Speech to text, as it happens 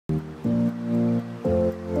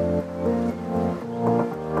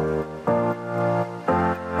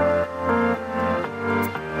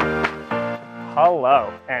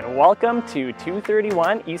Hello, and welcome to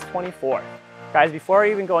 231 East 24. Guys, before we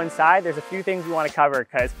even go inside, there's a few things we want to cover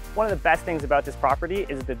because one of the best things about this property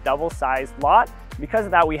is the double-sized lot. Because of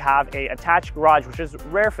that, we have an attached garage, which is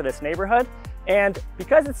rare for this neighborhood. And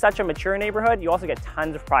because it's such a mature neighborhood, you also get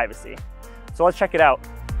tons of privacy. So let's check it out.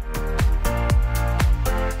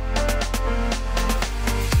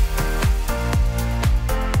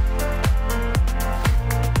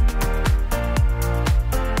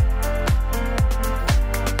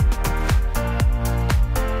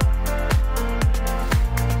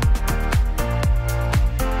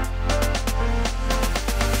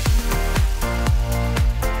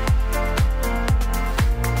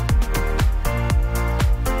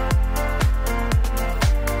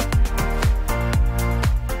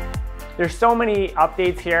 There's so many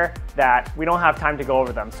updates here that we don't have time to go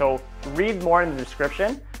over them. So read more in the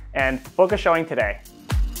description and book a showing today.